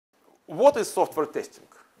what is software testing?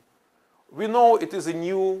 We know it is a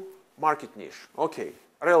new market niche. Okay,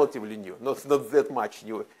 relatively new, not that much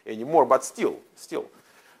new anymore, but still.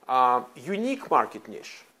 Unique market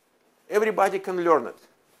niche. Everybody can learn it.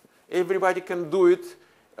 Everybody can do it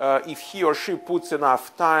if he or she puts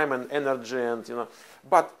enough time and energy and, you know.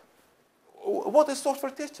 But what is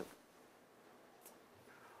software testing?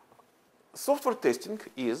 Software testing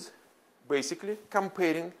is basically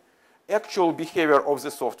comparing actual behavior of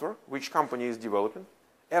the software, which company is developing,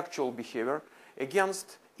 actual behavior,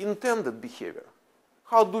 against intended behavior.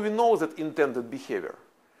 How do we know that intended behavior?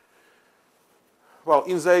 Well,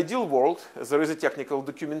 in the ideal world, there is a technical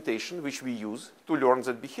documentation which we use to learn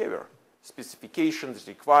that behavior. Specifications,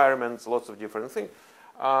 requirements, lots of different things.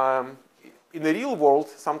 In the real world,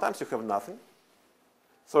 sometimes you have nothing.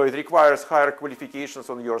 So it requires higher qualifications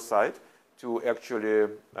on your side to actually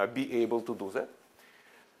be able to do that.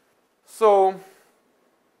 So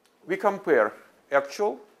we compare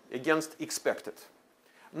actual against expected.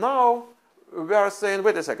 Now we are saying,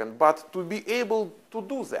 wait a second, but to be able to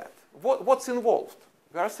do that, what's involved?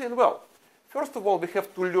 We are saying, well, first of all, we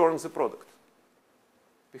have to learn the product.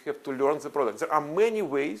 We have to learn the product. There are many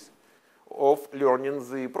ways of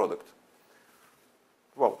learning the product.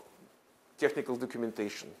 Well, technical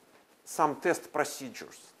documentation, some test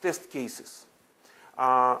procedures, test cases,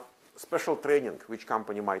 special training which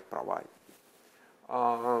company might provide.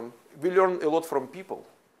 We learn a lot from people,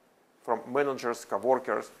 from managers,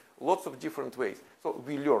 co-workers, lots of different ways. So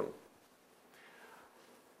we learn.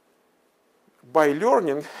 By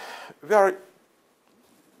learning, we are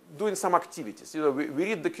doing some activities. You know, we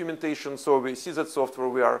read documentation, so we see that software,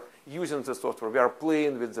 we are using the software, we are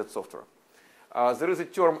playing with that software. There is a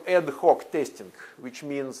term ad hoc testing, which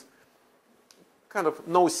means kind of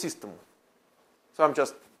no system. So I'm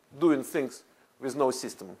just doing things with no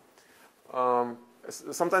system.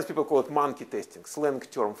 Sometimes people call it monkey testing. Slang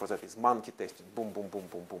term for that is monkey testing. Boom, boom, boom,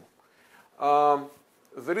 boom, boom.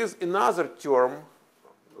 There is another term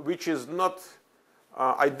which is not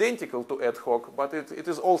identical to ad hoc, but it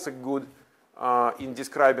is also good in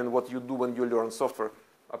describing what you do when you learn software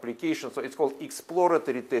applications. So it's called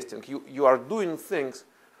exploratory testing. You are doing things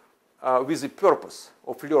with the purpose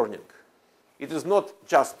of learning. It is not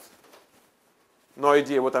just no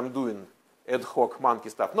idea what I'm doing, ad hoc monkey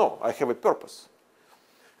stuff. No, I have a purpose.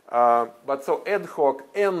 But so ad hoc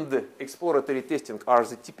and exploratory testing are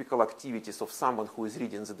the typical activities of someone who is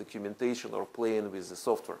reading the documentation or playing with the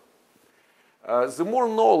software. The more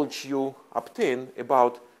knowledge you obtain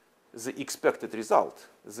about the expected result,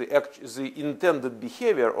 the intended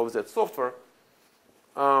behavior of that software,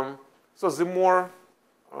 so the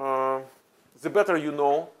better you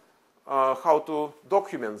know how to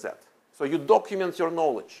document that. So you document your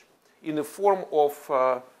knowledge in the form of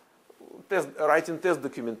writing test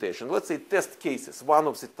documentation. Let's say test cases, one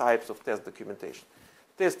of the types of test documentation.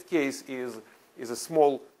 Test case is a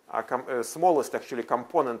smallest actually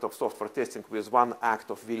component of software testing with one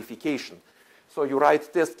act of verification. So you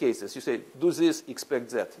write test cases. You say, do this,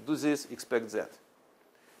 expect that. Do this, expect that.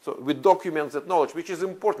 So we document that knowledge, which is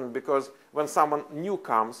important because when someone new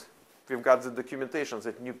comes, we've got the documentation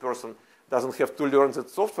that new person doesn't have to learn that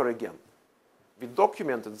software again. We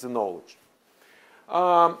documented the knowledge.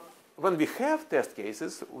 When we have test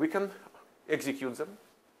cases, we can execute them.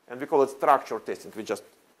 And we call it structured testing. We just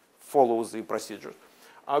follow the procedures.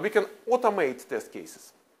 We can automate test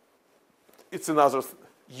cases. It's another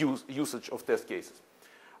usage of test cases.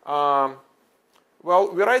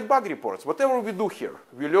 Well, we write bug reports. Whatever we do here,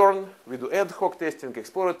 we learn, we do ad hoc testing,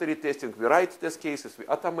 exploratory testing, we write test cases, we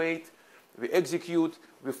automate, we execute,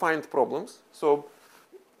 we find problems. So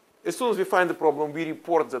as soon as we find a problem, we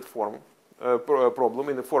report that problem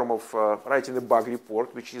in the form of writing a bug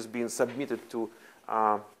report, which is being submitted to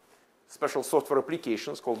special software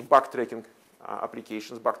applications called bug tracking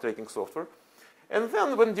applications, bug tracking software. And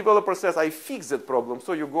then when the developer says, I fixed that problem,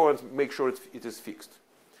 so you go and make sure it is fixed.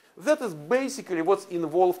 That is basically what's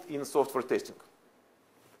involved in software testing.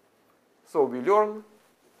 So we learn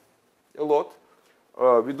a lot.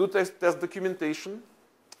 We do test documentation,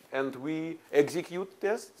 and we execute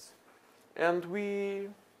tests, and we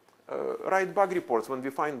write bug reports when we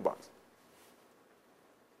find bugs.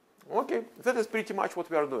 Okay, that is pretty much what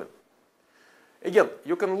we are doing. Again,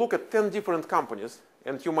 you can look at 10 different companies,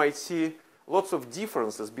 and you might see lots of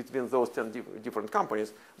differences between those 10 different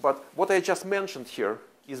companies. But what I just mentioned here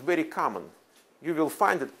is very common. You will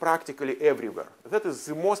find it practically everywhere. That is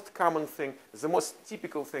the most common thing, the most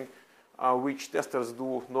typical thing which testers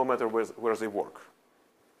do no matter where they work.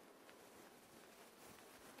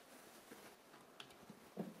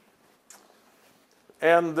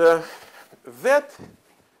 And that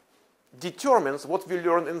determines what we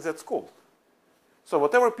learn in that school. So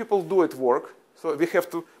whatever people do at work, so we have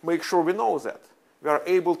to make sure we know that. We are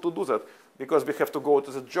able to do that because we have to go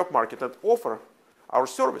to the job market and offer our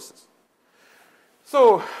services.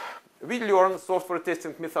 So we learn software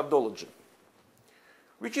testing methodology,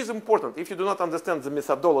 which is important. If you do not understand the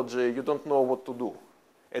methodology, you don't know what to do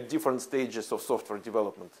at different stages of software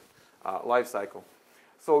development life cycle.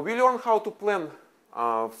 So we learn how to plan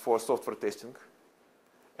for software testing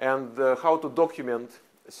and how to document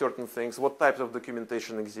certain things, what types of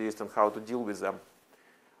documentation exist and how to deal with them.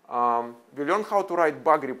 We learn how to write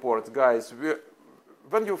bug reports. Guys,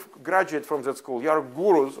 when you graduate from that school, you are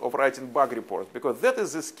gurus of writing bug reports because that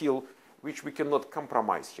is a skill which we cannot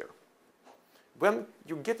compromise here. When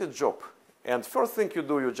you get a job and first thing you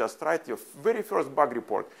do, you just write your very first bug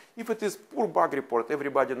report. If it is poor bug report,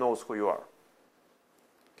 everybody knows who you are.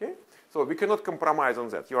 Okay? So we cannot compromise on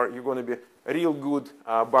that. You're going to be a real good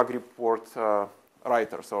bug report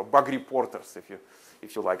writers or bug reporters,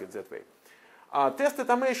 if you like it that way. Test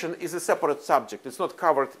automation is a separate subject. It's not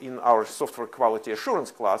covered in our software quality assurance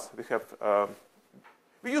class.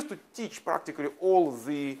 We used to teach practically all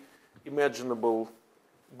the imaginable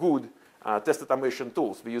good test automation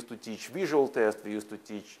tools. We used to teach Visual Test. We used to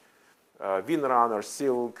teach WinRunner,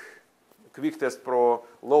 Silk, Quick Test Pro,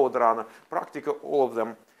 Load Runner, practically all of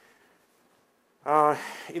them.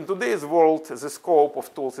 In today's world, the scope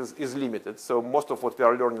of tools is limited. So most of what we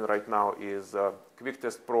are learning right now is Quick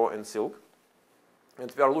Test Pro and Silk.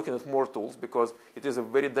 And we are looking at more tools because it is a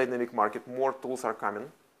very dynamic market. More tools are coming.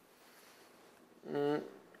 And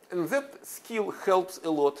that skill helps a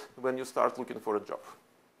lot when you start looking for a job.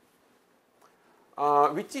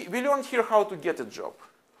 We learned here how to get a job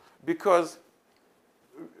because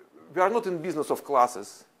we are not in business of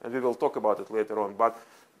classes, and we will talk about it later on. But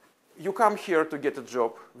you come here to get a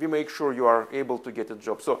job. We make sure you are able to get a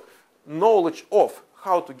job. So knowledge of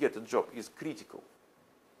how to get a job is critical.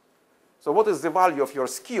 So what is the value of your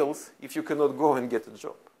skills if you cannot go and get a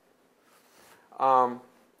job?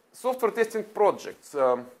 Software testing projects.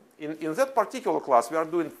 In that particular class, we are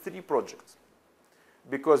doing 3 projects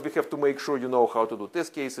because we have to make sure you know how to do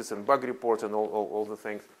test cases and bug reports and all the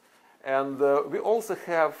things. And we also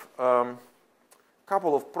have a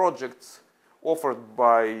couple of projects offered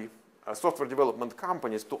by software development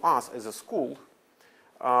companies to us as a school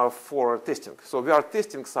for testing. So we are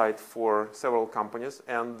testing site for several companies,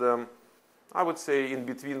 and I would say in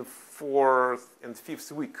between 4th and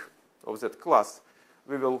 5th week of that class,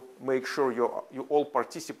 we will make sure you all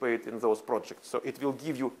participate in those projects. So it will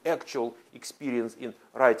give you actual experience in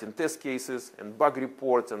writing test cases and bug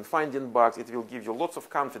reports and finding bugs. It will give you lots of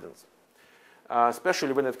confidence,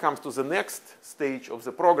 especially when it comes to the next stage of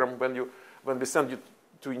the program when we send you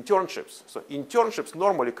to internships. So internships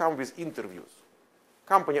normally come with interviews.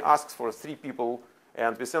 Company asks for 3 people,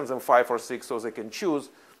 and we send them 5 or 6 so they can choose.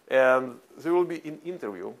 And there will be an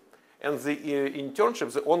interview. And the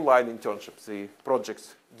internships, the online internships, the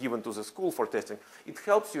projects given to the school for testing, it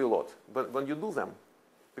helps you a lot when you do them.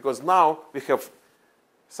 Because now we have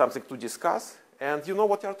something to discuss, and you know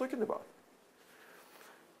what you are talking about.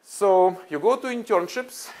 So you go to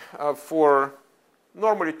internships for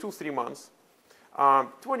normally 2-3 months.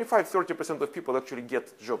 25-30% of people actually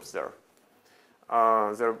get jobs there,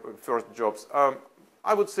 their first jobs.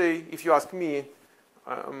 I would say, if you ask me,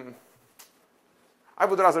 I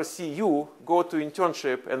would rather see you go to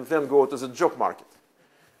internship and then go to the job market.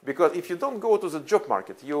 Because if you don't go to the job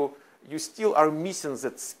market, you still are missing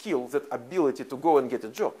that skill, that ability to go and get a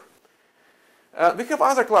job. We have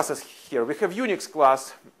other classes here. We have Unix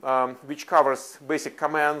class, which covers basic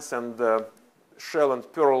commands and Shell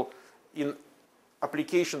and Perl in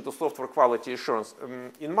application to software quality assurance.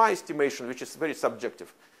 In my estimation, which is very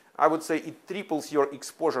subjective, I would say it triples your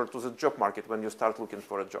exposure to the job market when you start looking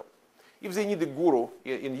for a job. If they need a guru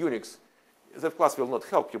in Unix, that class will not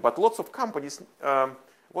help you. But lots of companies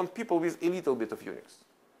want people with a little bit of Unix.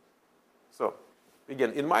 So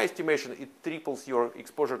again, in my estimation, it triples your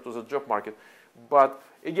exposure to the job market. But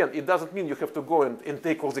again, it doesn't mean you have to go and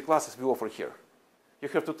take all the classes we offer here. You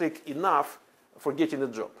have to take enough for getting a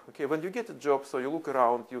job. Okay, when you get a job, so you look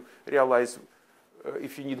around, you realize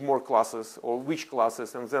if you need more classes or which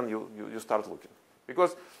classes, and then you start looking.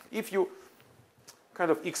 Because if you kind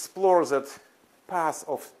of explore that path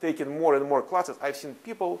of taking more and more classes, I've seen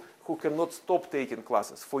people who cannot stop taking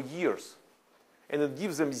classes for years. And it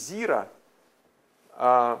gives them zero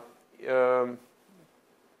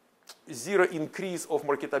increase of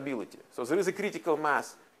marketability. So there is a critical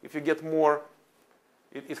mass. If you get more,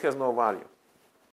 it has no value.